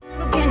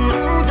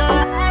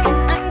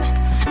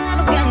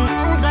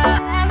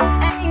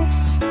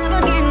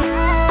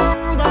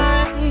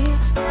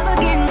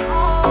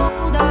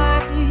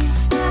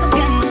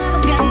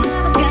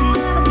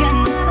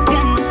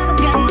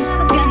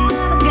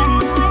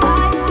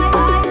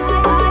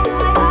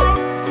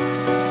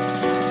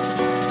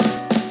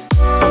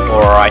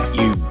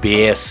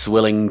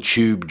Beer-swilling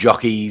tube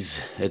jockeys,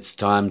 it's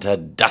time to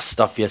dust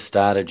off your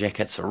starter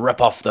jackets,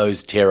 rip off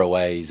those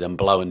tearaways and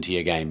blow into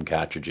your game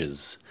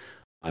cartridges.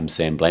 I'm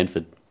Sam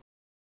Blanford.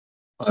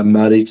 I'm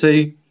Marty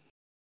T.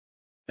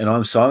 And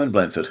I'm Simon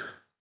Blanford.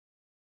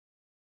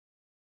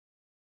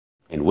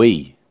 And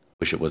we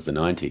wish it was the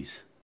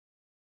 90s.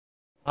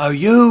 Are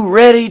you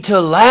ready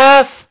to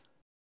laugh?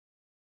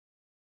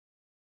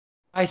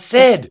 I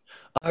said,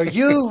 are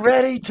you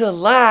ready to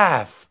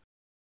laugh?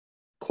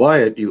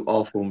 Quiet, you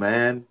awful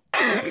man.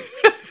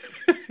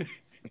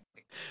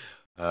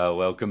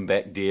 Welcome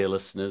back, dear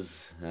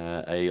listeners.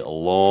 A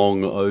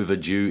long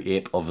overdue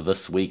ep of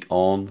This Week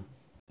On.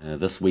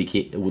 This week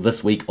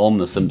on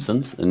The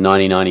Simpsons in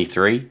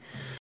 1993.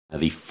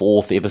 The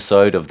fourth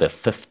episode of the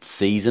fifth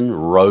season,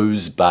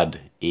 Rosebud,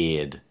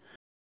 aired.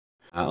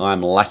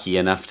 I'm lucky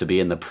enough to be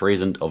in the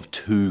presence of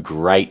two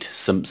great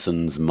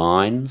Simpsons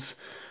minds,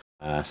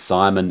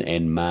 Simon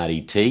and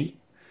Marty T.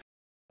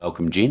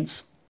 Welcome,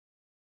 gents.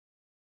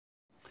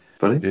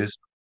 Funny? Yes.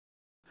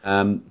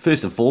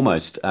 First and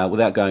foremost,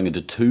 without going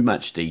into too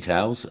much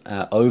details,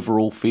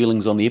 overall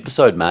feelings on the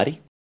episode, Marty?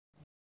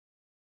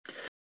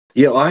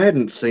 Yeah, I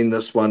hadn't seen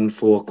this one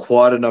for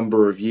quite a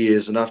number of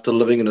years, and after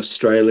living in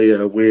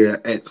Australia,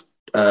 where at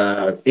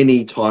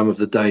any time of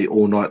the day,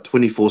 all night,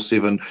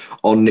 24/7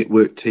 on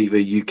network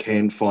TV, you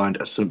can find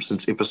a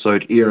Simpsons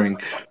episode airing.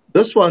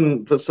 This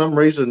one, for some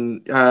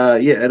reason,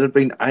 it had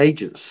been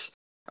ages.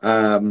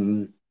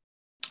 Although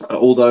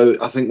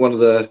I think one of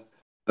the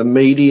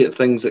immediate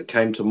things that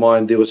came to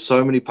mind, there were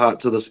so many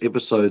parts of this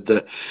episode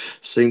that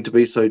seemed to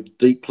be so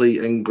deeply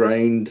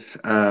ingrained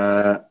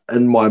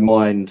in my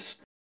mind.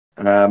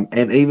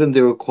 And even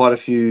there were quite a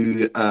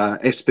few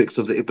aspects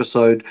of the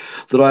episode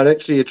that I'd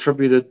actually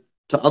attributed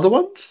to other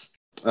ones,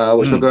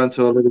 which I'll go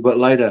into a little bit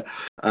later.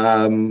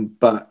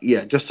 But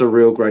yeah, just a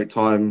real great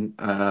time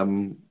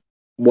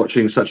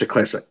watching such a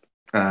classic.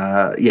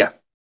 Yeah.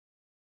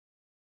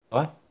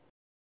 Hi.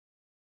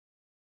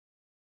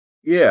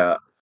 Yeah,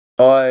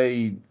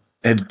 I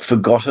had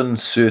forgotten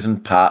certain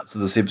parts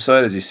of this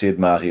episode. As you said,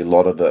 Marty, a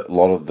lot of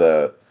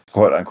the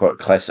quote unquote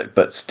classic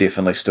bits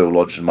definitely still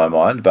lodged in my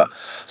mind, but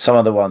some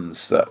of the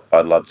ones that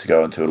I'd love to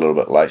go into a little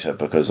bit later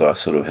because I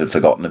sort of had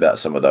forgotten about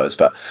some of those.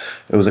 But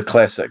it was a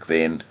classic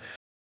then,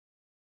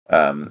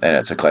 and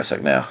it's a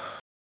classic now.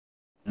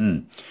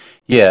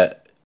 Yeah,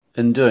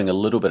 in doing a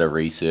little bit of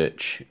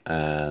research,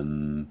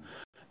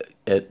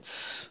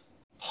 it's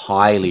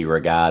highly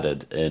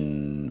regarded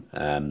in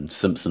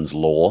Simpsons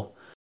lore.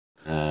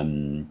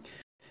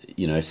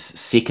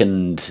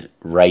 Second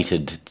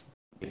rated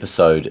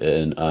episode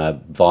in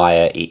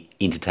via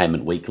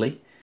Entertainment Weekly.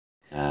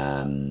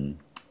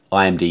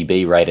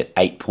 IMDb rated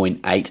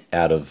 8.8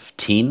 out of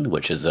 10,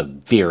 which is a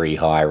very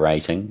high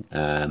rating.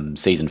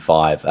 Season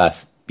 5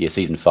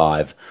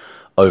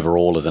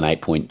 overall is an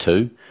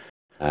 8.2.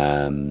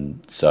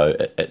 So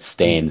it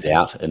stands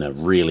out in a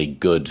really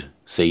good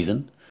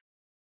season.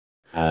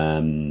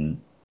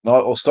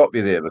 I'll stop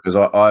you there because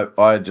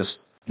I just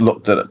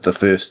looked at it the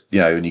first,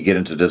 when you get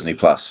into Disney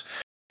Plus,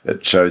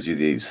 it shows you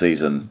the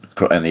season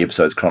and the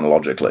episodes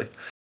chronologically.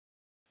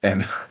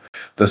 And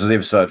this is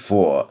episode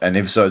 4, and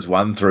episodes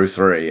 1 through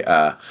 3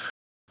 are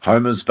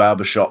Homer's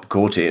Barbershop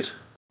Quartet,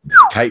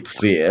 Cape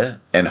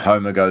Fear, and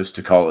Homer Goes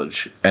to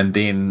College, and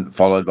then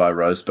followed by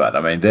Rosebud.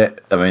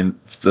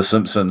 The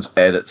Simpsons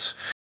at its...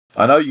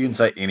 I know you can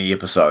say any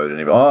episode,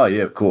 and oh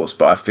yeah, of course,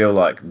 but I feel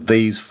like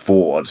these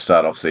 4 to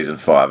start off season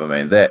 5. I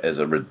mean, that's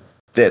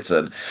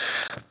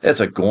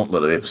a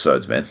gauntlet of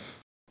episodes, man.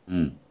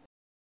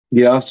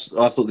 Yeah, I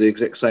thought the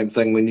exact same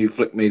thing when you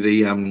flicked me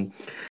the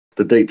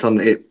deets on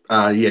the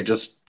app.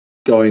 Just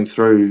going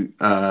through,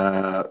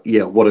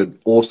 what an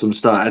awesome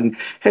start, and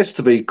has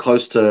to be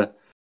close to,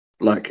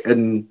 like,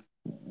 in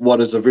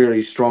what is a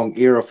very strong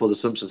era for The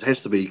Simpsons,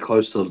 has to be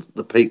close to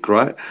the peak,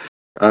 right?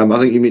 I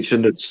think you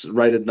mentioned it's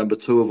rated number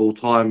 2 of all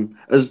time.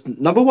 Is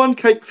number 1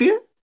 Cape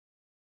Fear?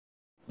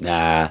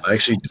 Nah.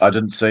 Actually, I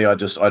didn't see. I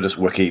just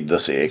wikied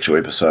this actual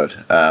episode.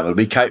 It'll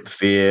be Cape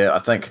Fear. I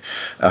think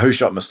Who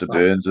Shot Mr.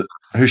 Burns?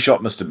 Who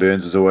Shot Mr.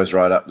 Burns is always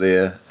right up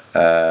there.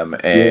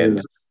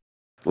 And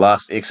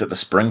Last Exit to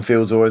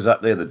Springfield's always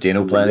up there. The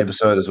Dental Plan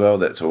episode as well.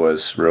 That's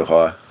always real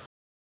high.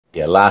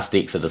 Yeah, Last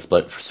Exit to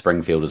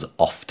Springfield is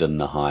often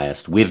the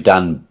highest. We've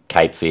done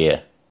Cape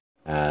Fear,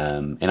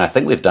 and I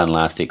think we've done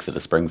Last Exit to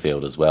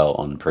Springfield as well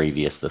on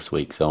previous This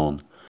Week's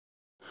On.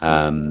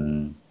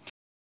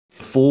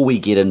 Before we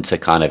get into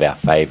kind of our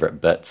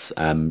favourite bits,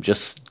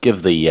 just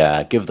give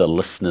the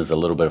listeners a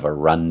little bit of a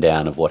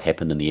rundown of what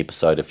happened in the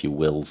episode, if you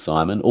will,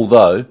 Simon.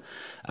 Although,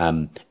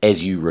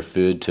 as you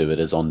referred to, it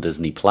is on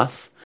Disney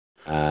Plus.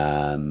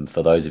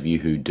 For those of you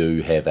who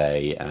do have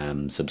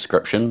a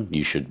subscription,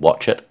 you should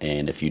watch it,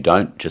 and if you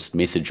don't, just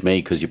message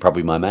me because you're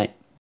probably my mate.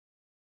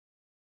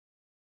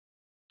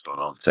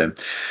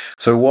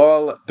 So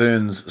while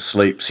Burns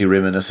sleeps, he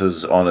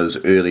reminisces on his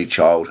early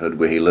childhood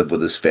where he lived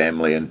with his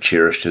family and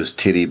cherished his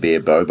teddy bear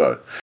Bobo,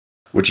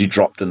 which he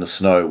dropped in the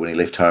snow when he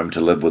left home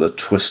to live with a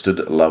twisted,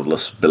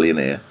 loveless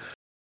billionaire.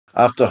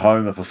 After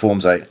Homer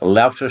performs a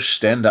loutish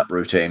stand-up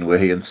routine where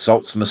he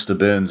insults Mr.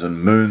 Burns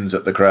and moons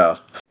at the crowd,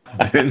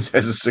 Burns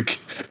has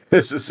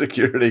his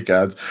security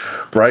guards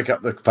break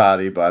up the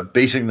party by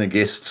beating the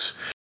guests.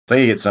 I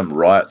think he gets some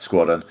riot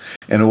squad in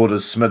and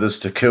orders Smithers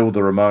to kill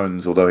the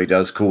Ramones, although he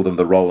does call them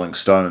the Rolling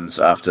Stones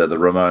after the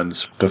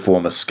Ramones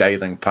perform a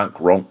scathing punk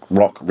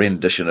rock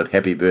rendition of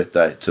Happy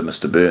Birthday to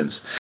Mr.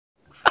 Burns.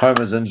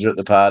 Homer's injured at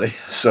the party,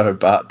 so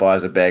Bart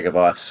buys a bag of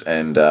ice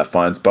and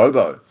finds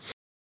Bobo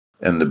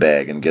in the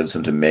bag and gives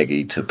him to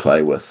Maggie to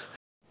play with.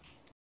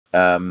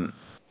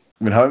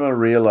 When Homer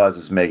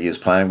realizes Maggie is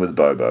playing with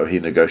Bobo, he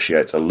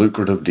negotiates a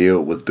lucrative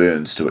deal with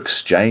Burns to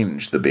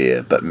exchange the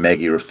bear, but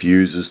Maggie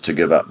refuses to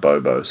give up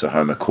Bobo, so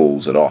Homer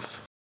calls it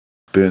off.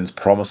 Burns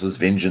promises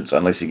vengeance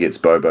unless he gets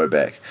Bobo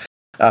back.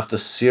 After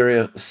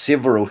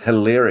several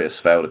hilarious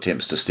failed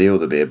attempts to steal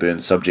the bear,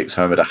 Burns subjects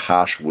Homer to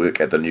harsh work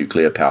at the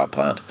nuclear power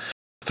plant.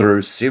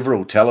 Through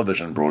several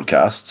television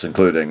broadcasts,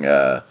 including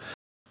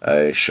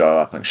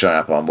showing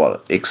up on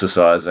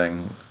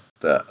exercising,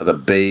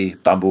 the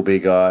Bumblebee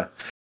guy.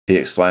 He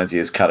explains he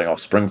is cutting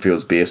off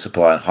Springfield's beer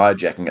supply and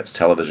hijacking its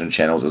television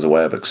channels as a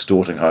way of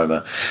extorting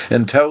Homer,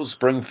 and tells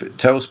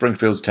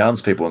Springfield's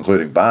townspeople,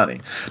 including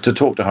Barney, to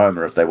talk to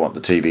Homer if they want the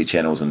TV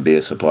channels and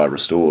beer supply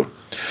restored.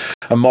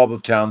 A mob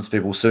of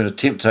townspeople soon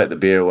attempt to take the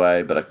beer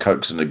away, but are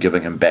coaxed into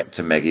giving him back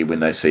to Maggie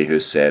when they see her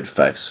sad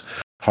face.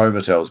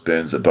 Homer tells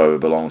Burns that Bobo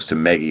belongs to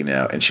Maggie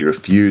now, and she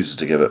refuses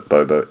to give it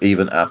Bobo,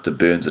 even after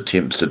Burns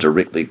attempts to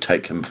directly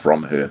take him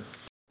from her.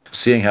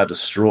 Seeing how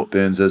distraught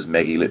Burns is,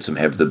 Maggie lets him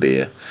have the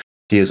beer.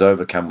 He is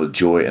overcome with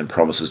joy and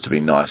promises to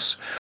be nice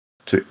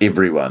to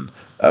everyone,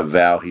 a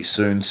vow he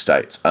soon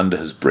states under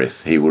his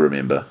breath he will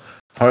remember.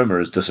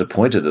 Homer is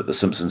disappointed that the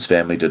Simpsons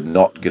family did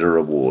not get a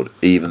reward,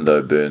 even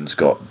though Burns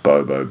got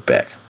Bobo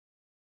back.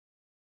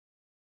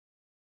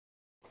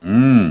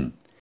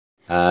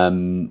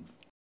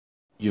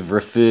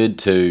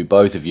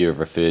 Both of you have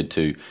referred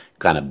to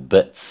kind of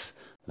bits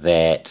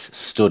that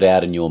stood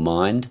out in your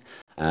mind.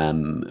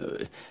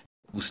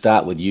 We'll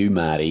start with you,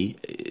 Marty.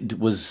 It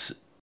was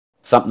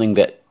something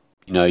that,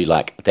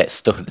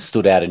 that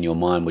stood out in your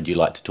mind. Would you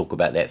like to talk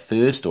about that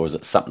first, or is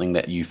it something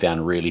that you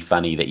found really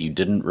funny that you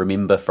didn't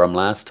remember from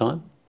last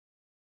time?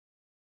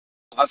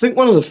 I think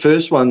one of the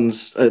first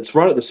ones, it's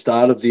right at the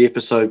start of the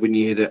episode when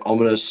you hear that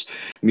ominous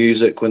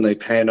music when they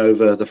pan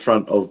over the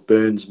front of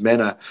Burns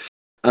Manor.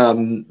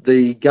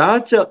 The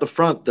guards out the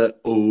front that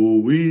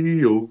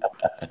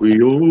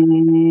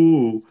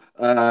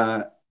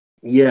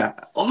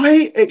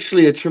I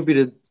actually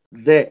attributed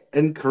that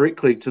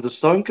incorrectly to the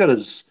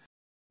Stonecutters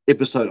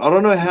episode. I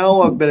don't know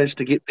how I've managed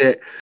to get that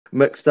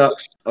mixed up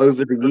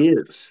over the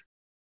years.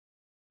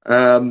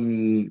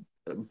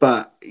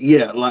 But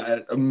yeah, like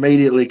it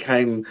immediately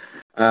came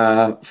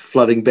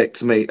flooding back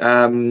to me.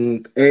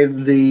 And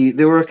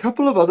there were a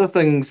couple of other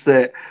things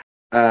that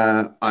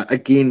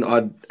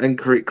I'd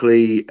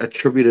incorrectly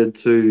attributed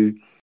to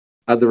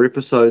other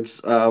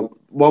episodes.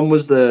 One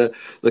was the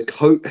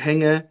coat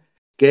hanger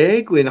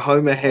gag when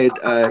Homer had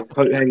a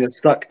coat hanger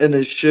stuck in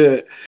his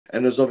shirt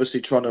and was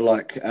obviously trying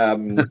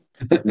to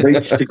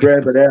reach to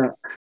grab it out,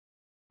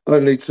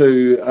 only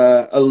to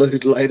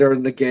allude later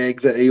in the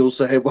gag that he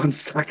also had one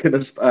stuck in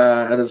his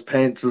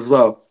pants as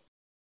well.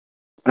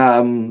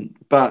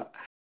 But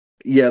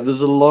yeah,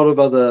 there's a lot of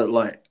other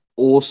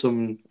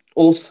awesome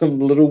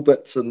little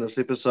bits in this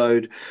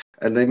episode,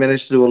 and they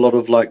managed to do a lot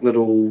of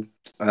little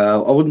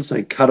I wouldn't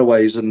say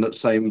cutaways in the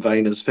same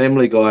vein as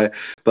Family Guy,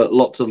 but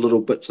lots of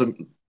little bits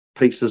and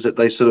pieces that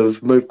they sort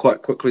of move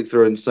quite quickly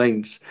through in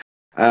scenes.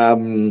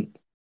 And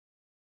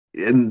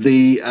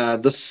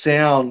the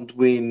sound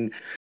when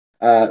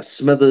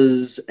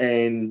Smithers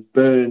and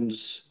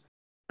Burns,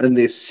 in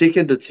their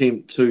second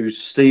attempt to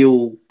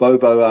steal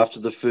Bobo after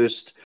the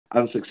first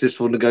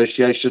unsuccessful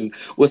negotiation,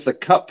 with the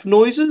cup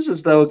noises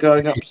as they were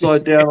going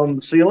upside down on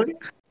the ceiling.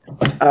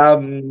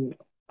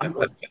 I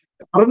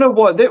don't know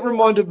why that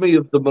reminded me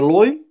of the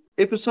Malloy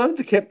episode,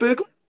 the cat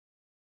burglar.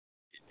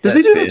 Does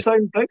he do the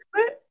same thing to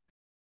that?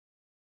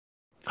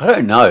 I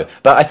don't know,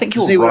 but I think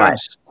you're right.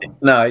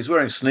 No, he's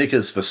wearing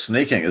sneakers for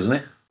sneaking, isn't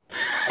he?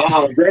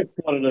 Oh, that's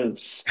what it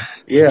is.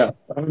 Yeah,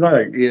 I don't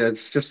know. Yeah,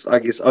 it's just, I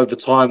guess, over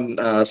time,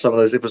 some of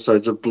those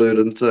episodes have blurred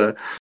into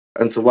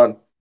one.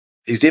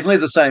 He's definitely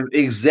the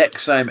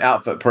exact same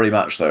outfit, pretty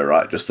much, though,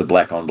 right? Just the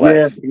black on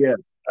black. Yeah.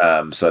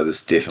 So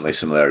there's definitely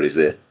similarities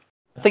there.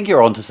 I think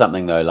you're onto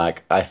something, though.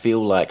 I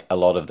feel like a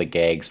lot of the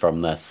gags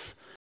from this,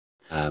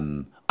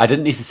 I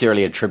didn't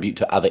necessarily attribute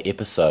to other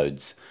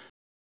episodes,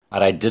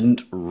 but I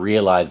didn't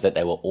realize that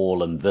they were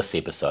all in this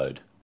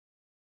episode.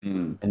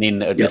 And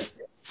then it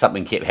just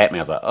something kept happening.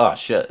 I was like, oh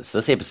shit, it's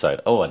this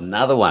episode. Oh,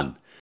 another one.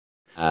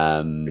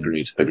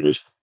 Agreed.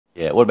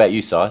 Yeah. What about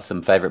you, Si?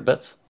 Some favourite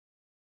bits?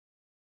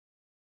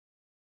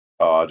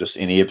 Oh, just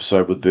any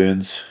episode with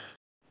Burns.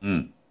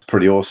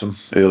 Pretty awesome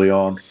early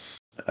on.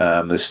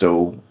 They're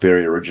still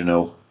very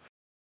original.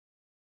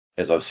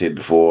 As I've said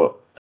before,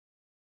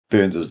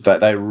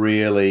 they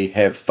really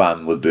have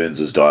fun with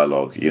Burns's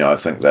dialogue. I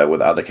think that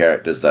with other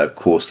characters, of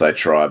course they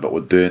try, but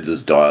with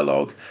Burns's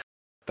dialogue,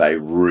 they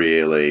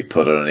really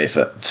put in an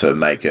effort to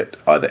make it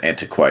either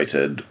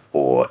antiquated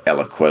or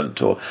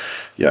eloquent, or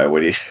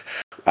when he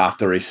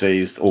after he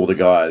sees all the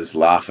guys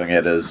laughing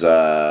at his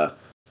at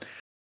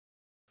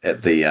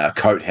the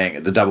coat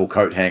hanger, the double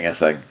coat hanger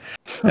thing,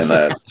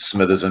 and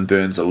Smithers and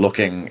Burns are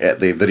looking at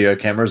the video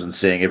cameras and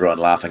seeing everyone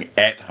laughing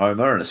at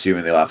Homer and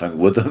assuming they're laughing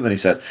with him, and he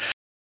says,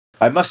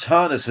 "I must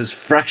harness his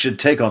fractured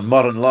take on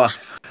modern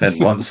life," and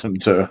wants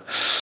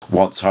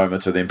Homer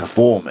to then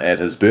perform at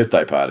his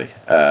birthday party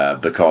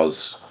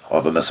because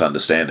of a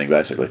misunderstanding,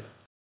 basically.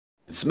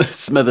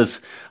 Smithers,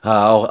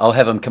 I'll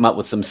have him come up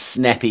with some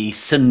snappy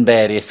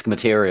Sinbad-esque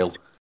material.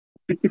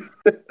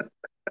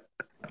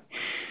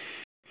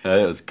 That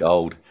was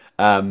gold.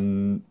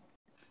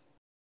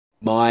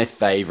 My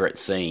favourite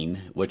scene,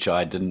 which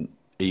I didn't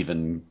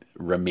even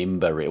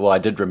remember, well, I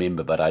did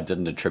remember, but I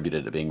didn't attribute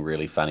it to being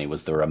really funny,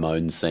 was the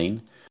Ramones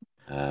scene.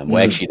 Well,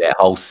 actually, that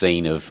whole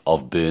scene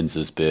of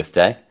Burns'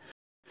 birthday.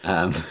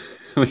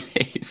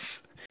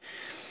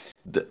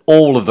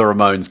 All of the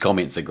Ramones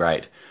comments are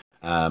great.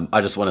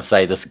 I just want to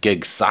say this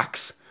gig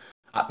sucks.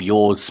 Up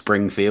yours,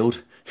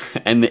 Springfield.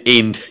 And the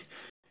end,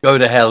 go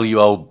to hell, you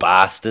old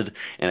bastard.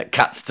 And it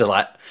cuts to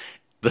like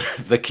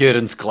the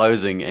curtains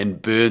closing and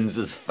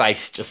Burns'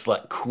 face just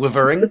like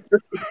quivering.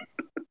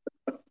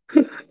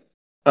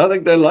 I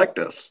think they liked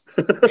us.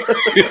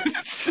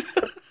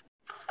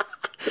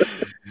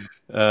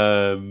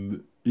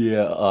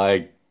 Yeah,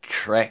 I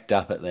cracked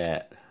up at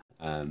that.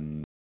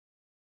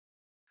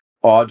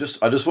 I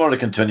just wanted to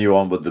continue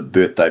on with the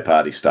birthday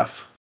party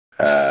stuff.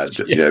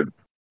 Yeah.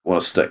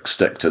 Want to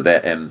stick to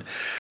that. And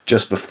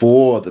just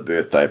before the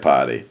birthday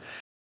party,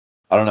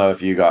 I don't know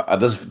if you got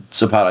this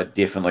is a part I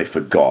definitely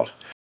forgot.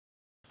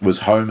 Was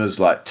Homer's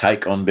like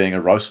take on being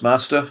a roast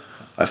master?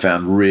 I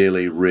found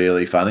really,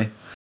 really funny.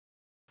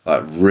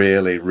 Like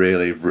really,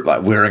 really,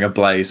 like wearing a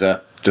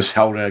blazer, just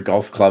holding a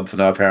golf club for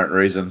no apparent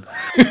reason.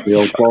 The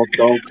old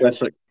gold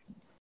classic.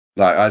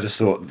 Like I just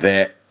thought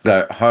that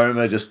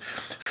Homer just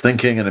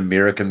thinking in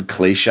American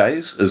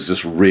cliches is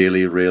just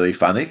really, really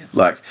funny.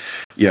 Like,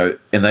 and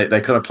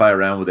they kind of play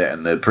around with that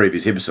in the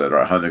previous episode,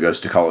 right? Homer goes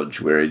to college,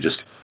 where he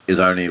just is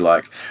only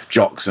like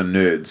jocks and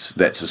nerds.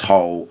 That's his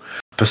whole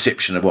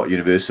perception of what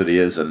university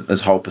is, and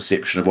his whole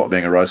perception of what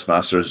being a roast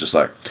master is just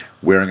like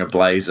wearing a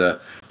blazer,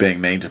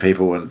 being mean to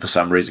people, and for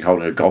some reason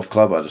holding a golf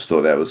club. I just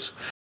thought that was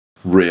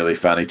really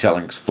funny.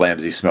 Telling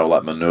Flanders he smelled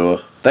like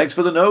manure. Thanks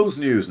for the nose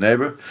news,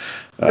 neighbor.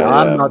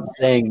 I'm not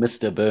saying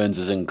Mr. Burns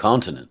is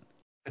incontinent.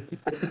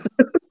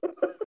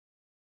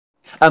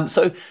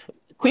 So,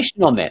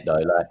 question on that though,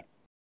 like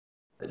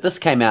this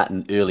came out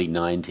in early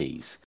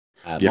 '90s.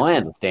 Yep. My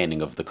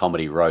understanding of the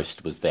comedy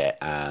roast was that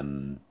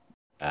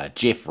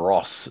Jeff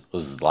Ross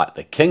was like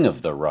the king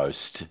of the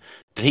roast.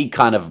 Did he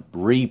kind of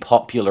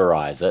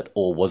repopularize it,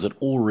 or was it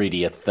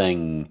already a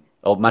thing?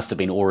 Or it must have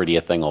been already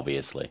a thing,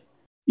 obviously.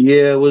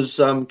 Yeah, it was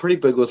pretty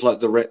big with like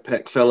the Rat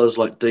Pack fellas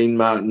like Dean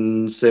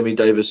Martin, Sammy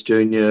Davis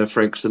Jr.,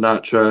 Frank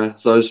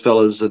Sinatra, those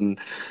fellas, and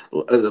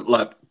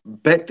like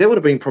back that would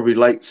have been probably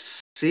late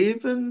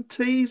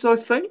 '70s, I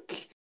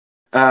think.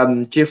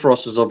 Jeff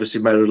Ross has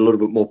obviously made it a little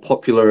bit more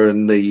popular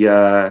in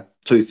the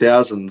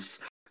 2000s,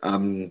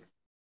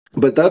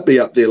 but they'd be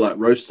up there like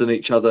roasting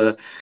each other.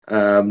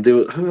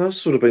 Who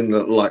else would have been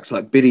the likes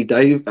like Betty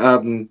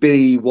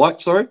White,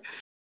 sorry.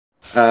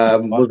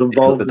 Was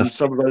involved in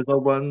some of those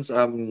old ones.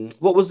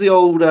 What was the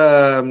old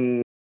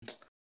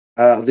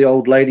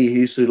lady who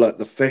used to like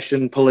the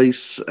fashion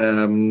police?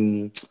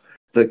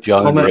 The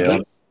Joan comic.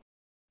 Rivers.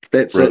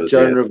 That's it,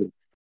 Joan Rivers.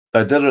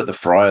 They did it at the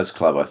Friars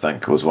Club, I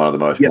think, was one of the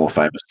more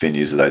famous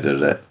venues that they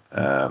did it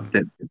at.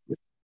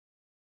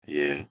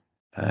 Yeah.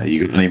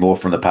 You got any more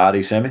from the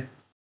party, Sammy?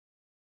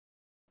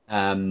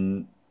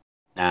 Nah,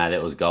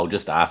 that was gold.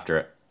 Just after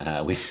it,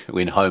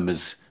 when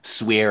Homer's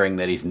swearing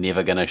that he's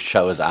never going to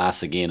show his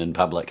ass again in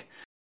public,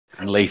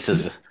 and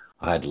Lisa's,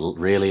 "I'd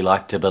really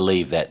like to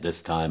believe that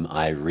this time.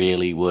 I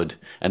really would."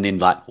 And then,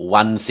 like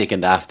 1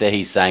 second after,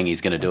 he's saying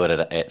he's going to do it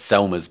at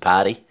Selma's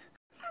party.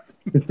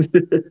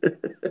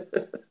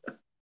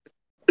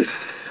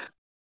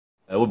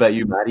 What about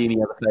you, Marty? Any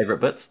other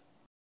favourite bits?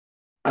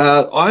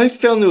 I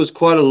found there was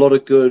quite a lot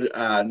of good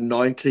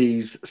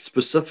 90s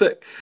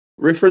specific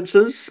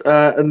references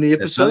in the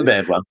episode.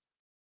 Sinbad one.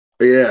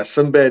 Yeah,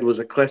 Sinbad was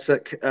a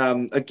classic.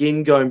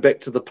 Again, going back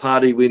to the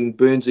party when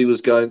Burnsy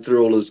was going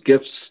through all his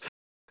gifts,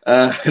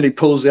 and he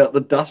pulls out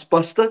the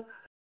dustbuster.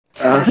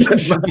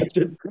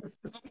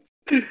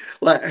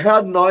 Like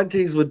how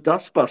 90s were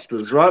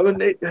dustbusters, right?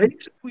 When he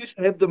used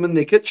to have them in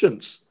their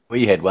kitchens.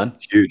 We had one.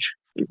 Huge.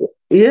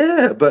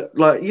 Yeah, but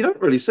like you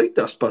don't really see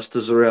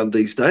dustbusters around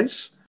these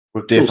days.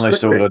 We've definitely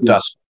still got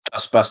a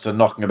dustbuster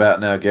knocking about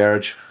in our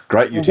garage.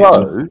 Great utensil.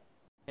 Although,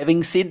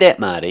 having said that,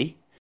 Marty,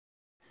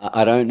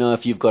 I don't know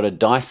if you've got a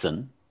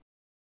Dyson.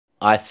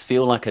 I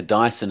feel like a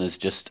Dyson is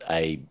just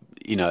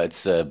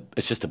it's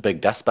just a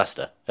big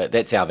dustbuster.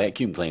 That's our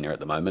vacuum cleaner at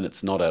the moment.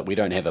 It's not we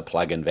don't have a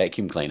plug-in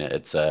vacuum cleaner.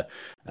 It's a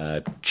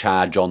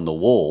charge on the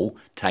wall,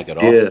 take it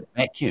off,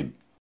 vacuum.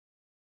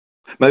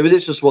 Maybe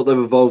that's just what they've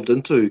evolved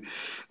into,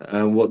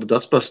 and what the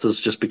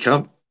dustbusters just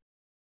become.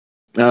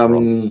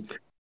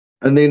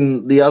 And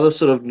then the other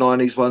sort of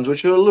 90s ones,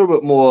 which are a little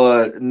bit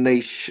more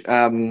niche,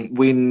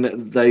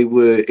 when they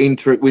were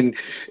entering, when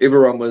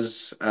everyone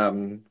was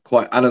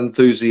quite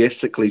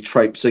unenthusiastically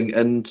traipsing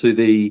into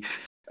the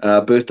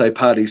birthday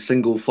party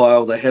single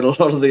file. They had a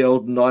lot of the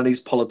old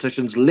 90s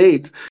politicians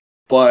led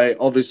by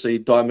obviously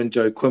Diamond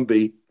Joe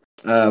Quimby,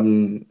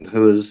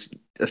 who is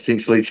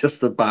essentially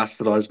just a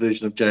bastardized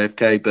version of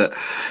JFK, but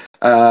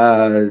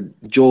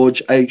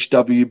George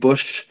H.W.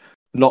 Bush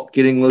not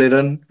getting let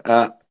in.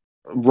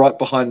 Right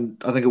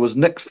behind, I think it was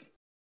Nixon,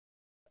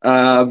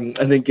 and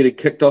then getting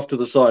kicked off to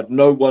the side.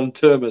 No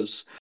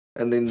one-termers.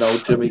 And then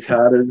old Jimmy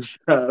Carter's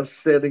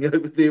standing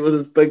over there with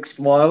his big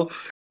smile.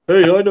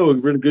 Hey, I know a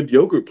really good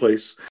yogurt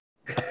place.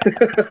 There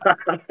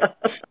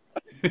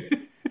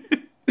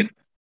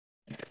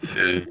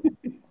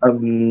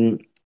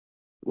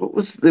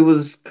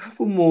was a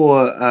couple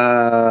more.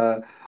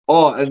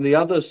 And the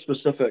other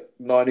specific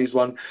 90s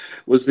one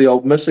was the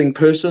old missing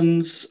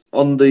persons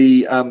on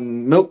the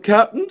milk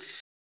cartons.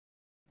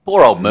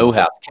 Poor old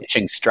Millhouse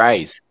catching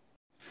strays.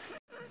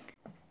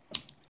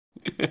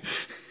 The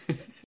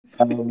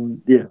other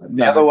one,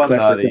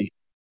 the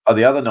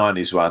other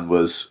 90s one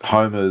was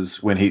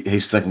Homer's when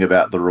he's thinking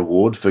about the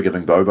reward for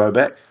giving Bobo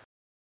back.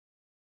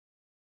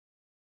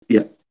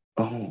 Yeah.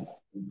 Oh.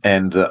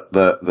 And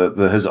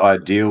his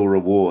ideal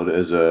reward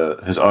is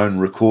his own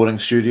recording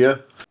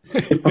studio,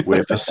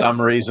 where for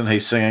some reason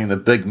he's singing the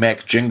Big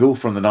Mac jingle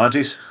from the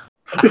 90s.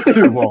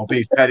 Well,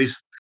 beef patties.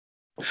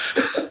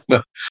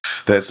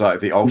 That's like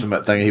the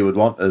ultimate thing he would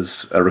want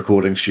is a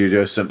recording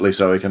studio simply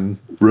so he can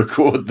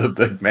record the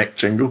Big Mac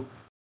jingle.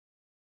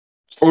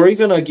 Or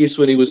even, I guess,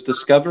 when he was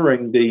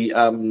discovering the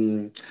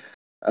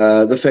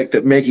fact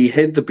that Maggie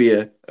had the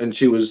beer and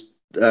she was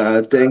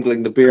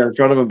dangling the beer in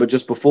front of him, but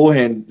just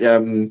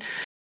beforehand,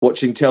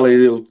 watching telly,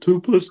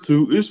 2 +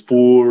 2 is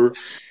 4.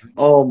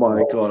 Oh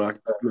my god!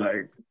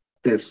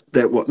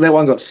 That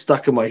one got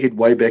stuck in my head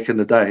way back in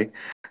the day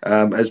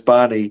as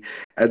Barney.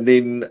 And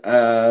then,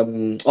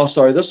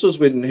 this was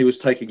when he was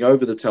taking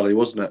over the telly,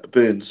 wasn't it,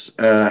 Burns?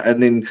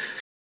 And then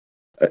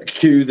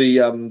cue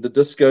the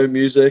disco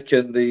music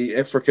and the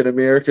African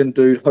American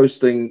dude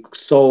hosting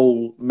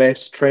Seoul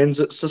mass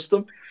transit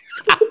system.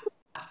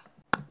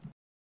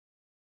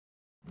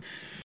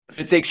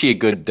 It's actually a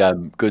good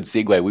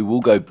segue. We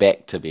will go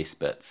back to Best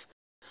Bits,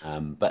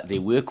 but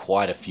there were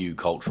quite a few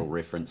cultural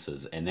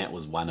references, and that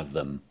was one of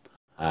them.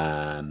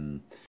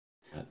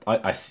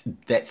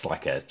 That's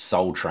like a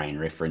Soul Train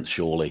reference,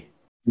 surely.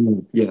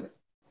 Yeah.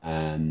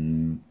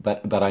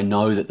 But I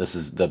know that this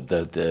is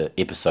the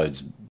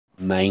episode's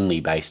mainly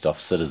based off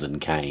Citizen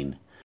Kane,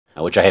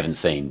 which I haven't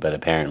seen, but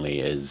apparently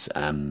is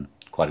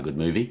quite a good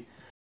movie.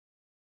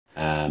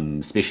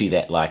 Especially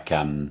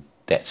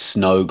that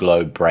snow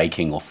globe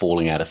breaking or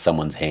falling out of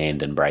someone's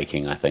hand and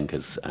breaking, I think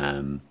is...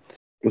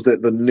 Was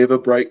that the never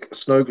break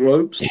snow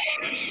globes?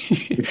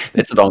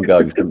 That's an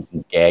ongoing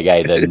Simpsons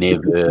gag, the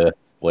never,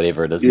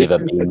 whatever it is, never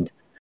bend.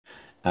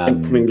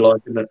 Me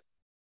liking it.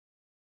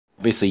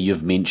 Obviously,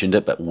 you've mentioned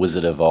it, but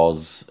Wizard of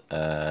Oz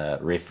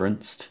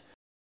referenced.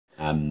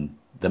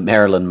 The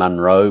Marilyn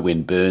Monroe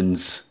when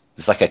Burns...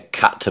 It's like a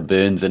cut to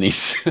Burns and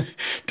he's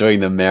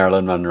doing the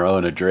Marilyn Monroe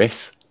in a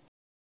dress.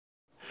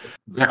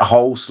 That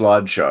whole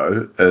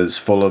slideshow is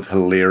full of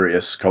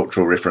hilarious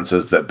cultural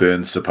references that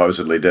Burns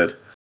supposedly did.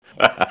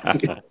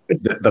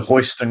 the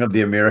hoisting of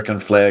the American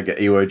flag at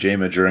Iwo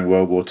Jima during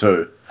World War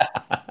II.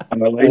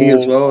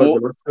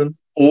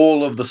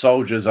 All of the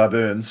soldiers are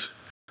Burns,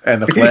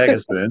 and the flag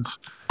is Burns.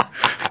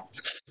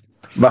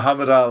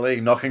 Muhammad Ali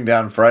knocking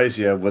down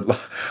Frazier with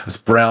his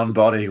brown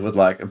body with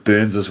like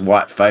Burns'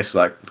 white face,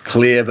 like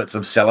clear bits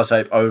of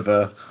sellotape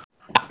over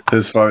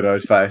his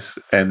photoed face,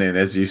 and then,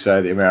 as you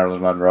say, the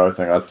Marilyn Monroe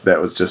thing.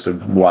 That was just a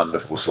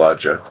wonderful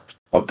slideshow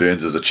of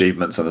Burns'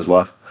 achievements in his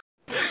life.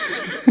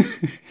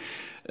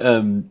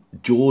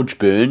 George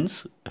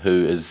Burns,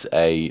 who is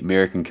an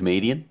American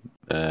comedian,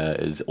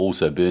 is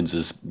also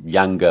Burns'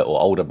 younger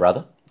or older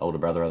brother. Older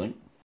brother, I think.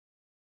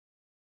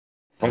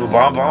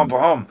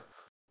 Bomb.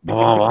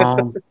 I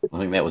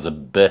think that was a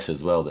bit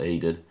as well that he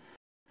did.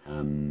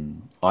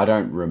 I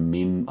don't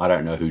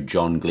know who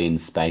John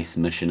Glenn's space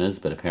mission is,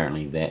 but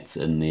apparently that's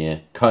in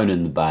there.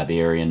 Conan the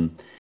Barbarian,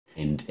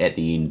 and at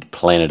the end,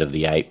 Planet of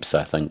the Apes,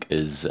 I think,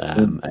 is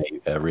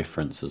a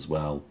reference as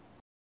well.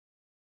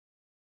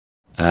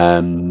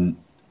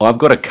 I've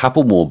got a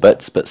couple more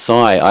bits, but Si,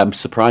 I'm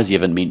surprised you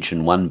haven't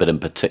mentioned one bit in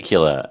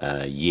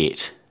particular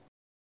yet.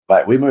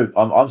 Wait, we moved.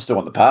 I'm still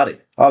on the party.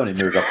 I haven't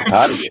even moved up the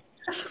party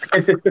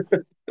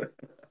yet.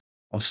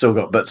 I've still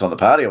got bits on the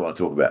party I want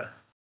to talk about.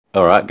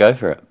 All right, go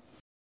for it.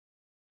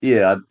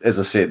 Yeah, as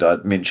I said, I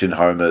mentioned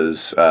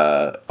Homer's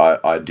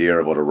idea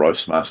of what a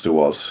roast master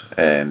was,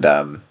 and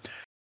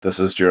this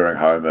is during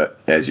Homer,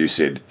 as you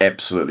said,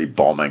 absolutely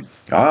bombing.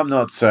 I'm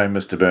not saying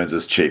Mr. Burns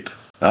is cheap.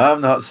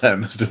 I'm not saying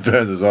Mr.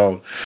 Burns is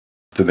old.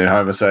 And then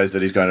Homer says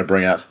that he's going to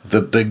bring out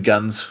the big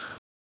guns.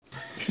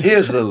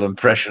 Here's a little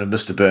impression of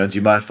Mr. Burns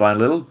you might find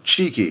a little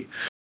cheeky.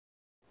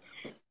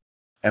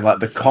 And like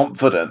the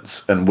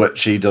confidence in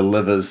which he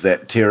delivers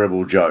that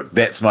terrible joke,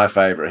 that's my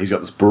favorite. He's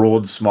got this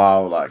broad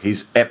smile, like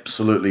he's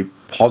absolutely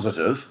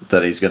positive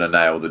that he's going to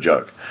nail the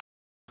joke.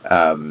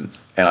 And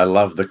I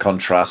love the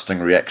contrasting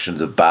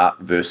reactions of Bart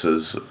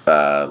versus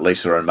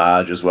Lisa and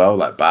Marge as well.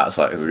 Like Bart's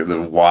like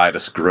the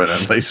widest grin,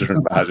 and Lisa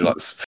and Marge are like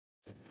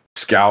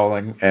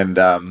scowling. And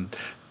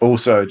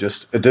also,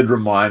 just it did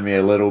remind me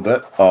a little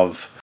bit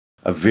of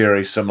a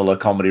very similar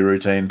comedy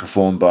routine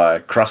performed by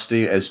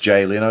Krusty as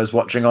Jay Leno's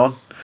watching on,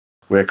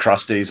 where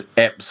Krusty's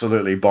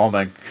absolutely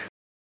bombing.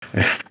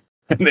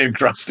 And then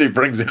Krusty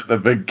brings out the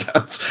big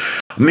guns.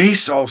 Me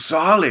so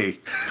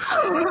sorry.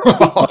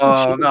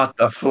 Oh, not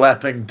the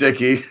flapping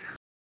Dickie.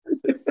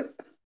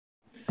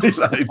 He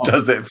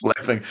does that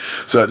flapping.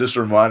 So it just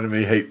reminded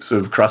me heaps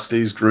of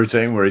Krusty's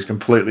routine where he's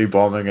completely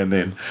bombing and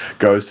then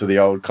goes to the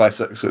old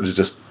classics, which is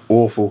just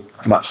awful,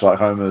 much like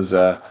Homer's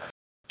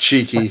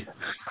cheeky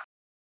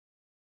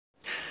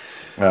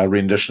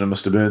rendition of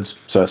Mr. Burns.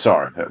 So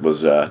sorry, it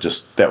was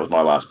that was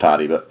my last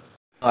party bit.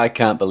 I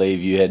can't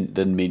believe you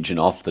didn't mention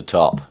off the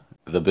top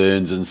the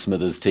Burns and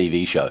Smithers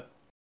TV show.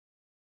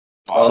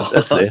 Oh,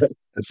 that's there.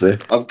 That's there.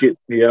 I got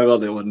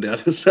that one down.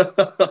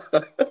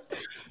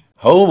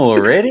 Home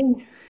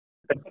already?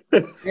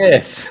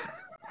 Yes.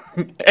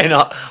 And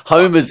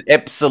Homer's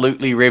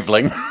absolutely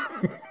reveling.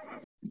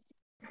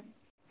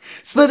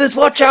 Smithers,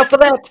 watch out for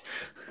that!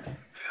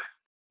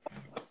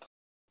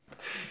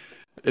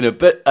 And a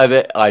bit of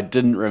it I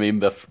didn't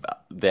remember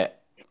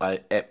that I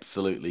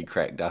absolutely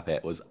cracked up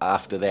at was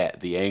after that,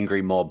 the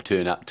angry mob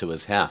turn up to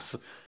his house.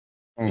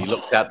 And he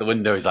looked out the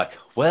window, he's like,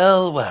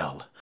 well,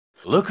 well,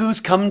 look who's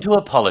come to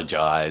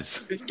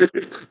apologise.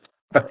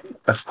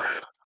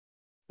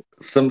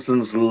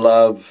 Simpsons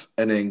love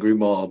an angry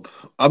mob.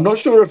 I'm not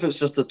sure if it's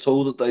just a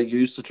tool that they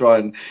use to try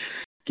and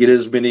get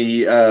as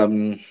many,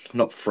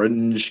 not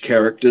fringe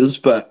characters,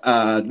 but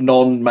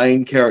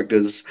non-main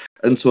characters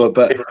into a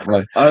bit.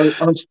 I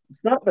was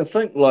starting to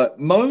think, like,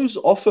 Moe's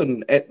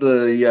often at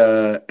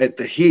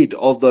the head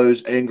of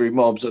those angry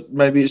mobs.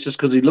 Maybe it's just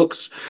because he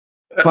looks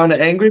kind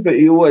of angry, but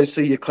you always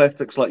see your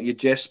classics like your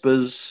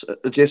Jaspers,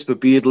 Jasper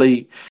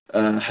Beardley,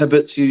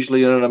 Hibbert's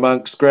usually in and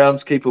amongst,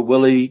 Groundskeeper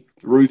Willie,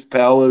 Ruth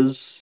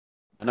Powers.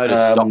 I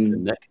noticed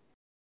Stockton, Nick.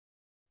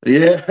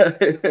 Yeah,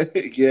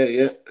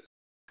 yeah.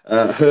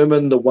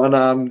 Herman, the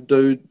one-armed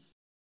dude.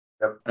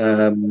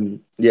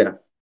 Yep. Yeah.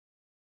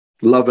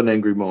 Love an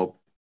angry mob.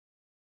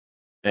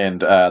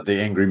 And the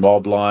angry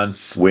mob line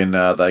when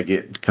they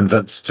get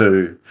convinced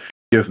to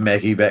give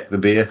Maggie back the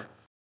beer.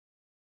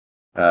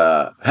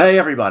 Hey,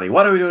 everybody,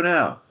 what do we do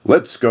now?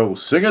 Let's go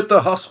sing at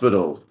the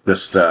hospital.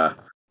 Just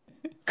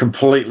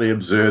completely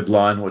absurd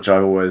line, which I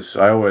always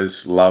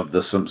love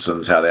the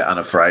Simpsons, how they're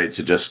unafraid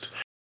to just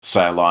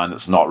say a line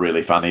that's not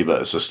really funny,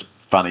 but it's just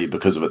funny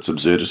because of its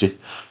absurdity.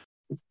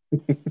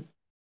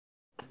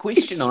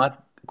 Question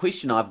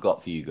I've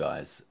got for you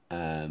guys.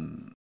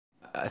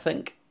 I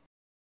think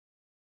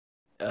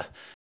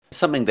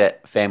something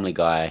that Family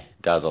Guy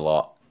does a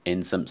lot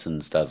and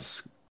Simpsons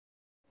does.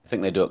 I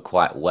think they do it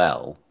quite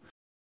well.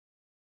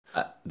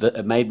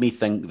 It made me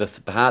think. The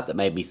part that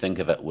made me think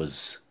of it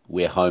was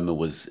where Homer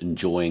was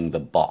enjoying the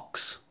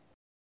box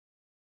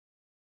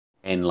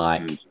and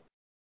like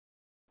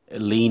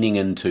leaning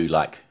into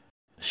like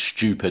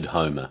stupid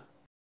Homer.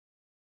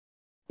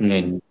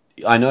 And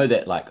I know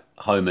that like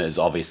Homer is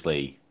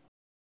obviously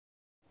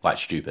quite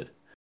stupid,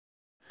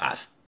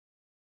 but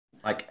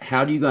like,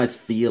 how do you guys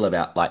feel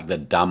about like the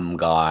dumb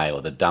guy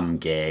or the dumb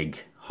gag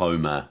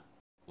Homer,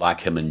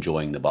 like him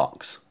enjoying the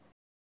box?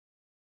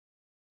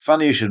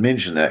 Funny you should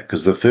mention that,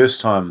 because the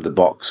first time the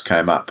box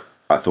came up,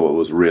 I thought it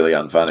was really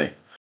unfunny.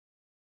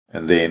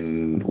 And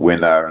then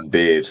when they were in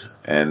bed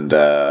and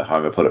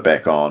Homer put it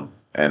back on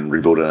and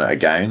rebuilding it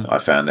again, I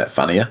found that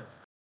funnier.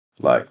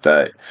 Like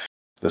the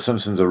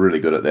Simpsons are really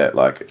good at that,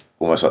 like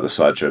almost like the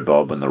Sideshow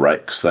Bob and the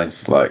Rakes thing.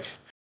 Like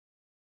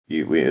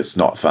it's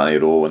not funny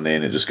at all, and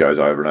then it just goes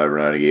over and over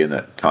and over again.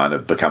 It kind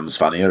of becomes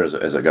funnier as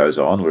it goes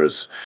on.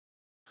 Whereas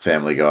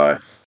Family Guy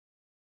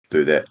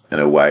do that in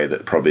a way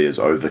that probably is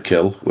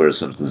overkill, whereas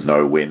Simpsons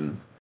know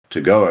when to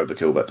go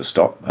overkill but to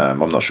stop. I'm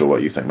not sure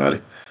what you think, Marty.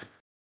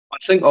 I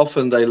think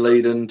often they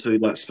lead into,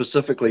 like,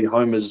 specifically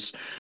Homer's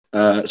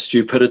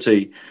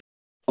stupidity.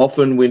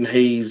 Often when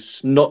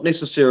he's not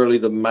necessarily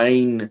the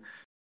main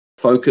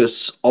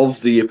focus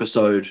of the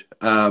episode,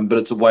 but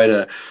it's a way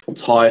to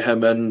tie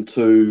him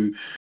into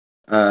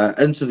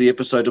the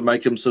episode to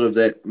make him sort of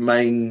that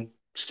main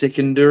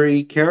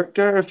secondary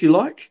character, if you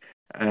like.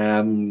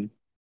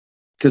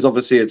 Because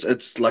obviously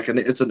it's like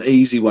it's an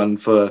easy one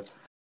for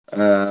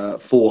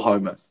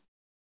Homer.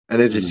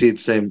 And as you said,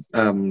 Sam,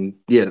 Family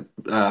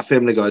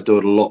Guy do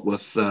it a lot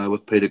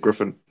with Peter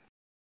Griffin.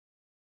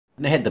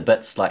 And they had the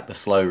bits like the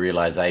slow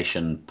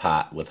realization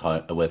part with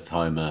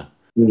Homer.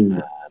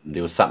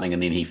 There was something,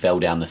 and then he fell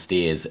down the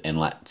stairs and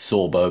like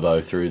saw Bobo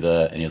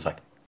and he was like,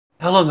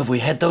 "How long have we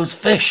had those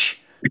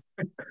fish?"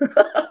 I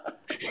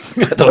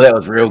thought that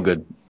was real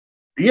good.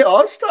 Yeah,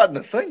 I was starting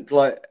to think,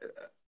 like,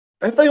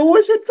 have they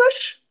always had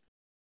fish?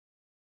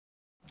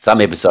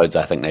 Some episodes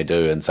I think they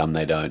do, and some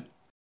they don't.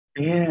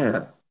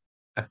 Yeah.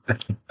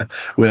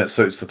 when it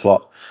suits the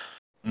plot.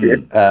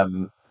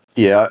 Mm.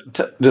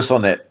 Just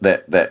on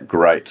that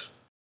great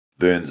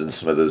Burns and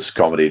Smithers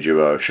comedy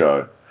duo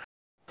show,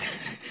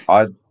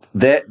 I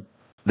that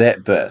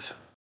that bit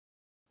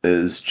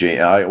is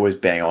I always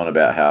bang on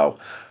about how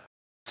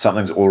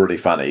something's already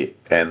funny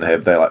and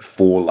they like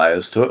four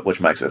layers to it, which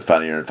makes it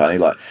funnier and funny.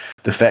 Like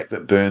the fact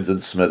that Burns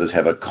and Smithers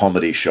have a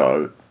comedy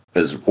show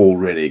is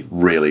already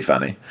really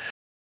funny.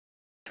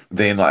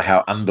 Then like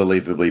how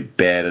unbelievably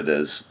bad it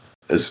is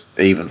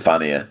even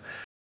funnier.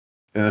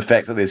 And the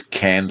fact that there's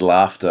canned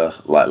laughter,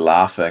 like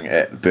laughing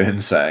at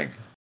Burns saying,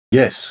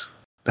 yes.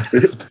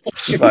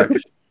 It's like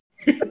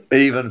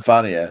even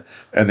funnier.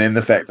 And then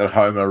the fact that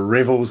Homer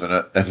revels in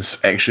it and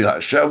it's actually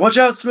like, watch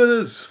out,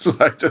 Smithers!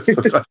 Like just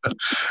the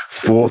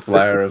fourth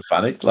layer of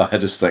funny. Like I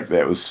just think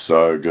that was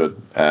so good.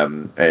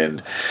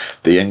 And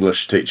the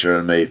English teacher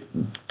in me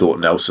thought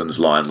Nelson's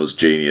line was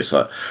genius.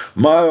 Like,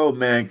 my old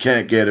man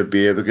can't get a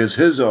beer because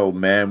his old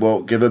man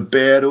won't give a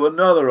beer to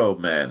another old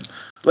man.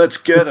 Let's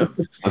get him.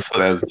 I thought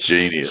that was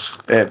genius.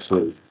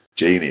 Absolute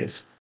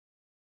genius.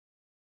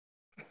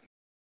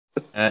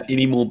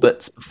 Any more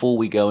bits before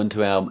we go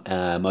into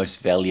our most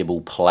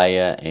valuable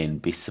player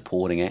and best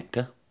supporting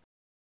actor?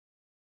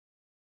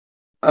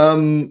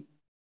 Um,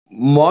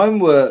 Mine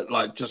were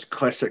like just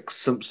classic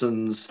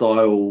Simpsons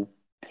style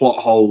plot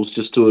holes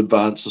just to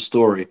advance the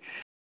story.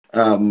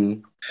 Where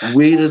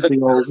did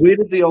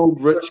the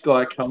old rich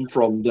guy come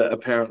from that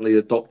apparently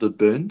adopted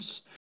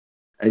Burns?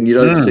 And you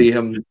don't Mm. see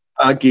him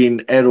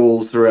again at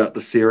all throughout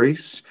the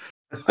series.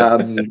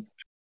 Um,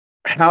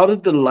 how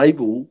did the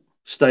label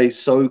stay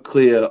so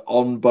clear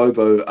on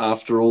Bobo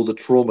after all the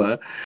trauma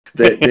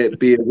that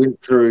Bear went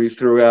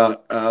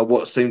throughout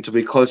what seemed to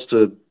be close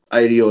to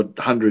 80 or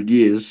 100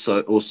 years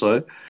or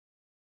so?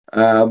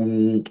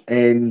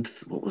 And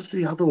what was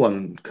the other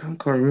one?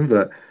 Can't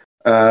remember.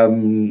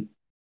 Um,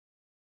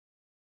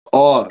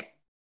 oh,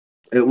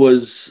 it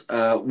was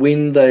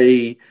when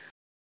they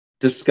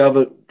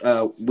discovered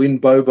when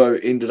Bobo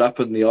ended up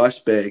in the ice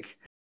bag.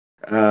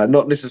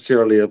 Not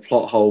necessarily a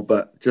plot hole,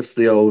 but just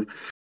the old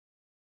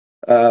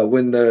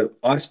when the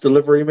ice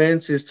delivery man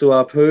says to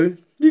Apu,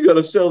 "You got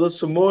to sell this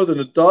for more than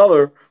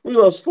 $1. We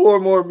lost 4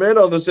 more men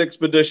on this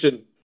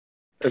expedition.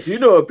 If you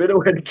know a better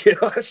way to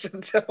get ice,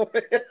 then tell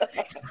me."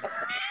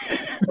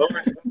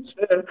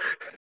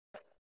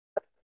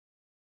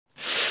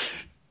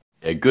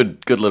 Yeah,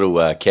 good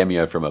little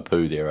cameo from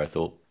Apu there, I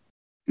thought.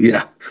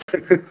 Yeah.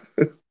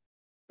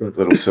 A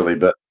little silly,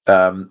 but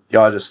I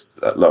just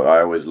look.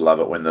 I always love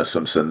it when the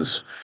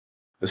Simpsons,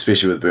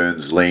 especially with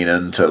Burns, lean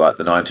into like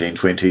the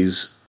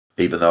 1920s,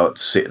 even though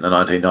it's set in the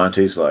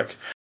 1990s. Like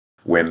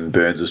when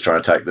Burns is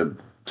trying to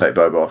take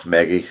Bobo off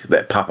Maggie,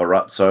 that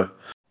paparazzo,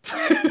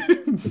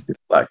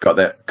 like got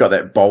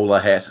that bowler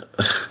hat,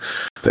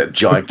 that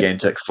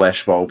gigantic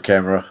flashbulb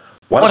camera.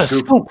 One What a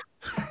scoop. scoop!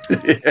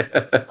 Yeah.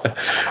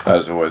 I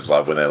just always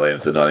love when they lean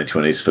into the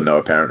 1920s for no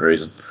apparent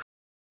reason.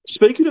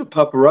 Speaking of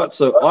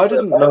paparazzo, I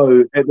didn't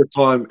know at the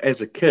time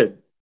as a kid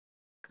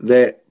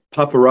that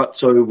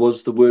paparazzo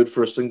was the word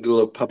for a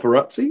singular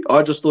paparazzi.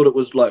 I just thought it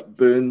was like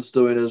Burns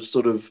doing his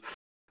sort of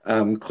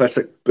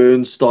classic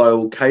Burns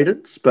style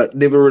cadence, but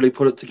never really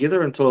put it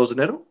together until I was an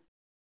adult.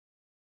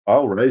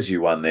 I'll raise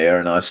you one there,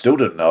 and I still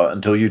didn't know it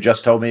until you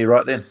just told me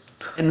right then.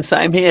 And the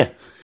same here.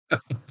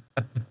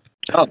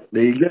 Oh,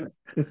 there you go.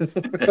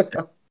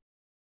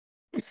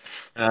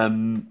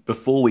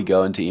 Before we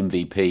go into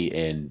MVP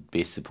and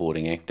best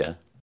supporting actor,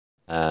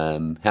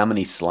 how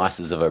many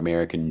slices of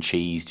American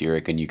cheese do you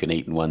reckon you can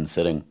eat in one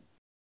sitting?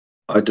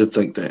 I did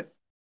think that.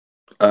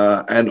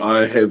 And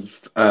I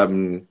have,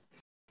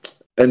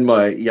 in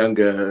my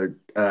younger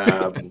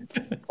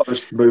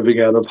post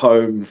moving out of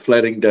home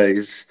flatting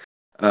days,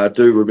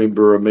 do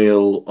remember a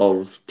meal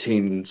of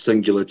 10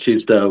 singular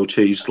Cheesdale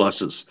cheese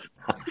slices.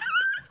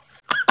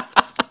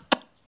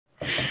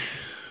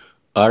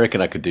 I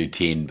reckon I could do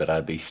 10, but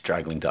I'd be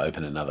struggling to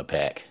open another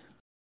pack.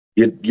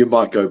 You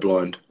might go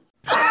blind.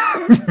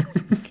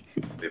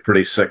 They're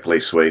pretty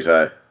sickly sweet,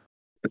 eh?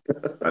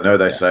 I know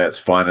they say it's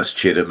finest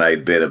cheddar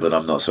made better, but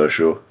I'm not so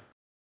sure.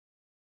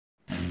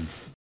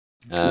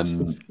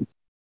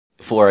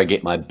 Before I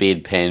get my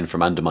bedpan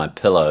from under my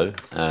pillow,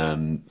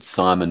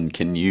 Simon,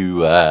 can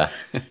you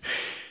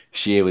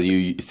share with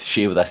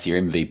us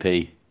your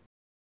MVP?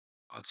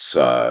 It's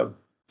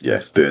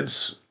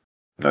Burns,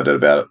 no doubt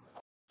about it,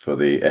 for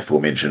the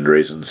aforementioned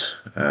reasons.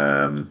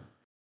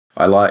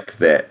 I like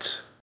that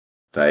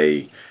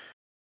they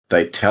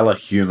tell a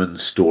human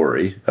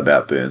story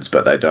about Burns,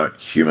 but they don't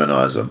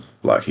humanize him.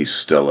 Like he's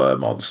still a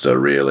monster,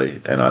 really,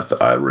 and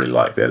I really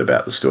like that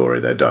about the story.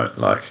 They don't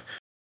like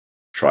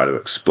try to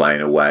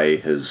explain away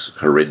his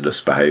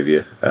horrendous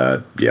behavior.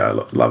 I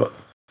love it,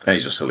 and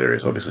he's just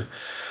hilarious, obviously.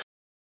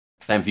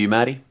 Same for you,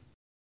 Marty?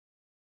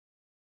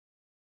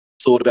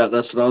 Thought about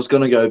this, and I was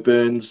going to go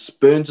Burns.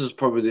 Burns is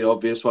probably the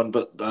obvious one,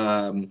 but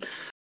the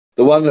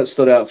one that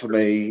stood out for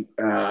me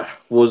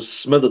was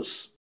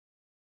Smithers.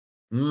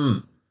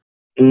 Mm.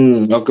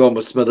 I've gone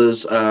with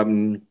Smithers.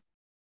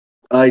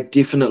 I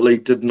definitely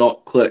did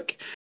not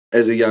click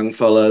as a young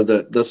fella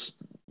that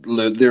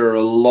there are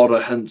a lot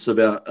of hints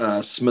about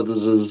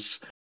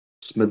Smithers's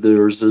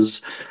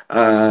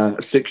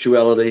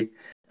sexuality.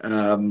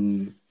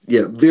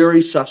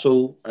 Very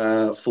subtle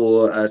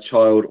for a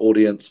child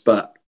audience,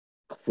 but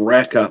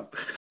crack up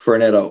for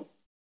an adult.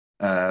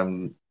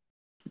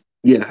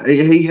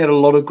 He had a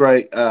lot of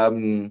great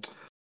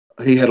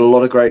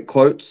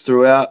quotes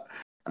throughout.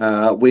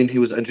 When he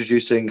was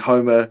introducing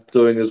Homer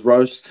doing his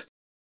roast,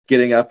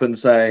 getting up and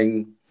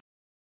saying,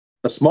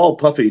 "A small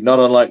puppy, not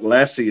unlike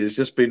Lassie, has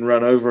just been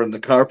run over in the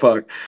car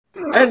park."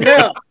 And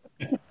now,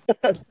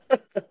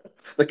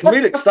 the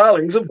comedic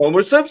stylings of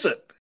Homer Simpson.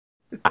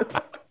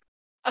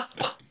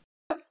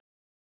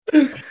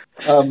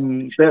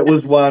 That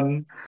was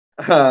one.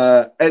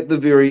 At the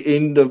very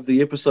end of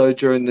the episode,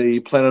 during the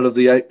Planet of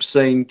the Apes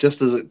scene, just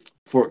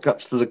before it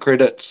cuts to the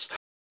credits,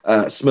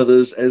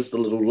 Smithers as the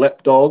little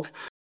lapdog.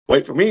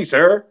 Wait for me,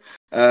 sir.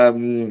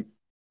 In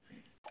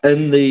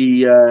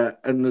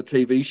the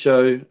TV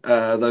show,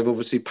 they've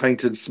obviously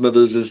painted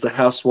Smithers as the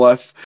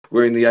housewife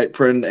wearing the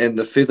apron and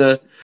the feather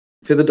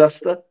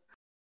duster.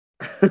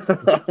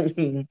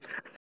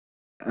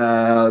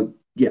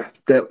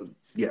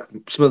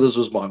 Smithers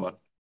was my one.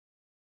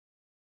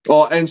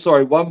 Oh, and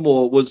sorry, one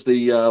more was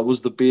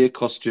the bear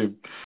costume,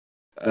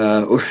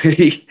 where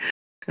he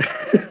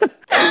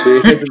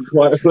hasn't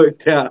quite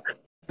worked out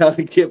how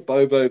to get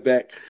Bobo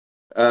back.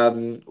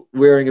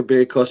 Wearing a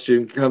bear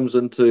costume, comes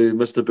into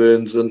Mr.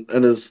 Burns and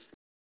his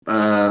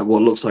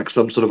what looks like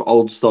some sort of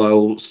old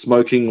style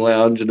smoking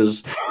lounge, and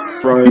his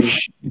throne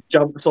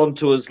jumps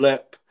onto his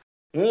lap.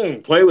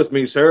 Play with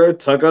me, sir.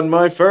 Tug on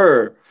my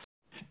fur.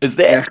 Is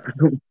that?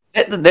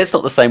 That's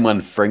not the same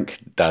one Frink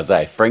does,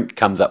 eh? Frink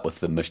comes up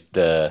with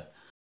the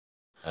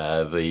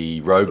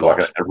robot.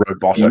 Like a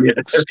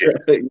robotic skip.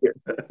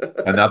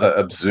 Another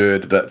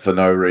absurd bit for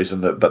no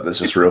reason, but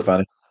this is real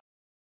funny.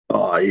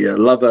 Oh yeah,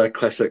 love a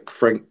classic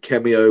Frink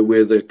cameo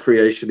where the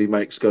creation he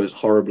makes goes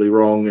horribly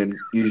wrong and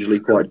usually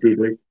quite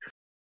deadly.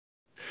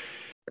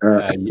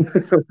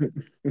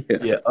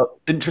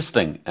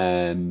 Interesting.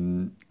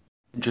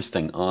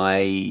 Interesting.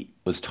 I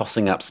was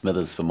tossing up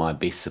Smithers for my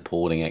best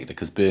supporting actor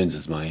because Burns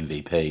is my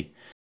MVP.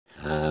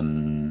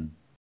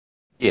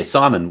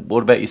 Simon,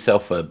 what about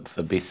yourself for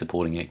best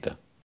supporting actor?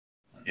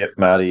 Yep,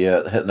 Marty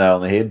hit nail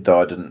on the head.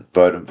 I didn't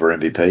vote him for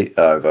MVP.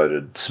 I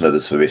voted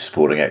Smithers for best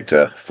supporting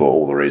actor for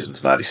all the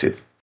reasons Marty said.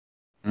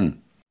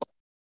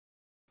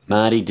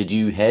 Marty, did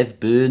you have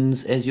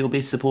Burns as your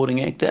best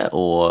supporting actor,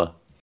 or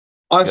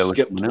I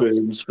skipped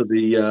Burns for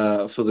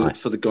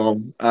the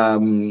Gong.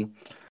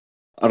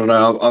 I don't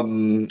know.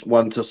 I'm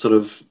one to sort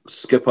of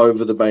skip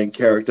over the main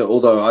character,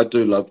 although I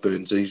do love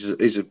Burns.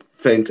 He's a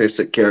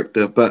fantastic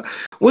character, but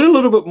we're a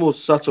little bit more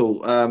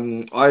subtle.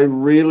 I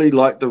really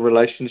like the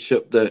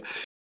relationship that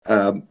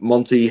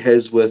Monty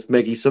has with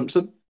Maggie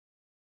Simpson.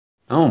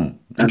 Oh,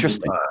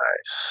 interesting.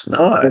 Nice.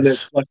 And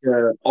it's like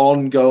an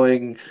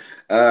ongoing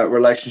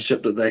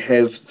relationship that they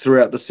have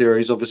throughout the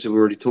series. Obviously, we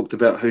already talked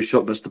about Who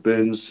Shot Mr.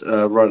 Burns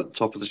right at the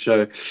top of the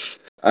show.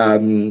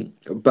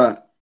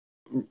 But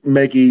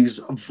Maggie's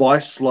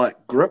vice-like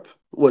grip,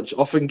 which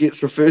often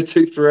gets referred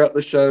to throughout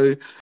the show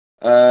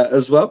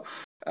as well.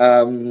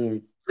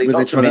 Marty,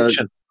 not to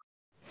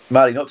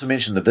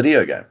mention the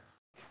video game.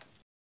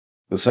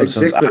 The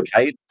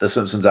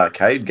Simpsons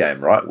arcade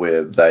game, right?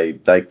 Where they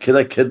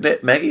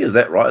kidnap Maggie. Is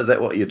that right? Is that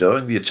what you're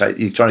doing? You're trying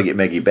to get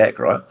Maggie back,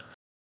 right?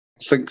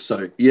 I think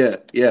so. Yeah.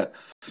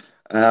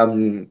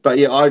 But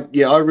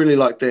I really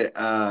like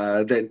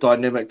that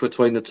dynamic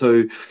between the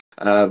two.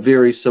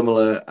 Very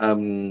similar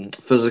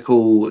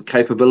physical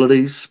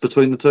capabilities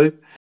between the two,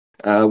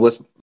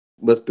 with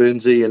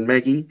Burnsy and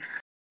Maggie.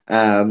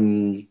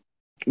 And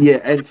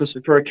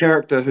for a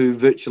character who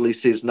virtually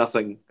says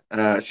nothing,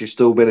 she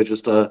still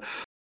manages to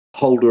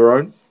hold her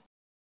own.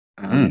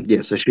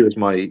 So she was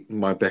my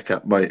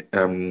backup, my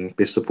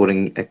best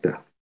supporting actor.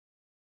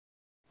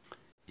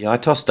 Yeah, I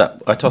tossed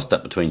up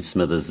between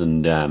Smithers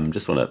and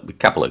just want a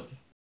couple of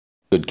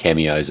good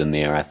cameos in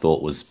there. I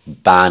thought was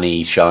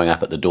Barney showing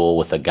up at the door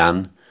with a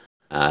gun.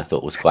 I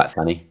thought was quite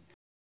funny.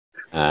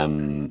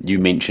 You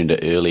mentioned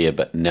it earlier,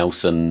 but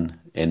Nelson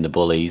and the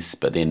bullies,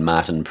 but then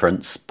Martin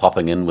Prince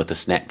popping in with a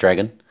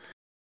Snapdragon.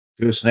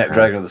 First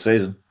Snapdragon of the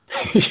season.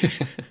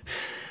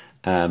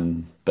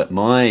 But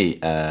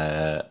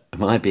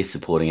my best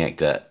supporting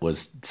actor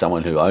was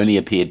someone who only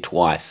appeared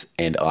twice,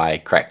 and I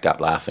cracked up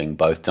laughing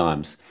both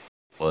times.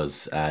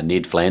 Was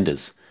Ned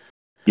Flanders,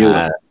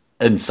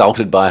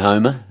 insulted by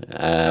Homer,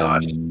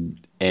 Nice.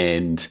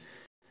 and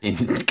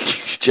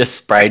just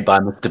sprayed by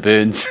Mr.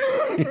 Burns.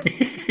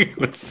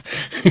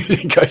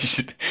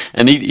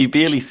 And he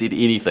barely said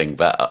anything,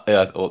 but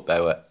I thought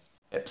they were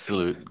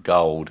absolute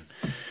gold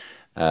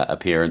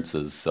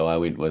appearances. So I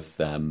went with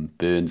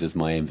Burns as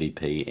my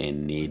MVP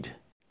and Ned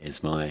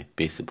as my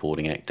best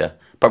supporting actor.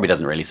 Probably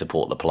doesn't really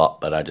support the plot,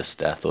 but I just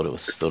thought it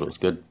was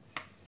good.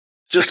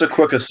 Just a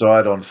quick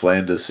aside on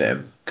Flanders,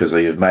 Sam, because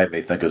you've made me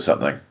think of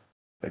something,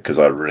 because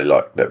I really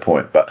like that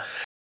point. But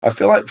I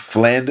feel like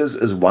Flanders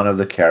is one of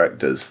the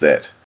characters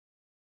that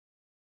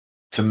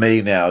to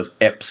me now is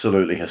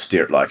absolutely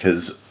hysterical. Like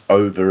his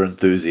over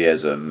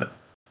enthusiasm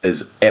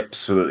is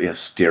absolutely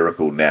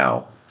hysterical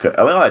now.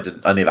 I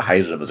mean, I never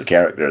hated him as a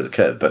character as a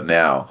kid, but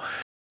now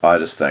I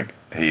just think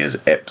he is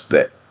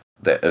that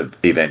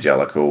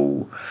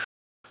evangelical,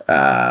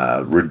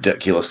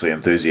 ridiculously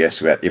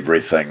enthusiastic about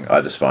everything.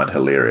 I just find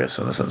hilarious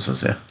in The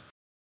Simpsons. Yeah.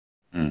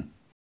 Mm.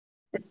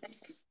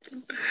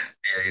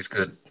 Yeah, he's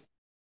good.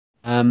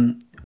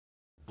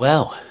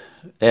 Well,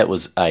 that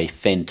was a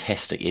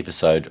fantastic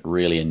episode.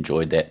 Really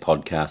enjoyed that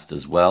podcast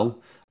as well.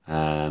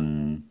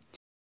 You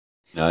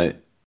know,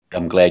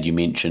 I'm glad you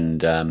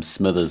mentioned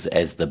Smithers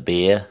as the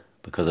bear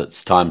because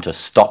it's time to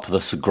stop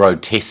this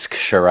grotesque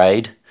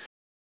charade.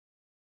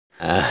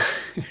 And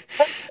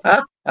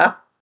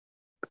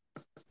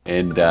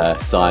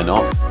sign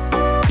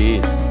off.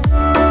 Cheers.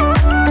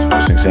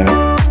 Interesting,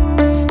 Sammy.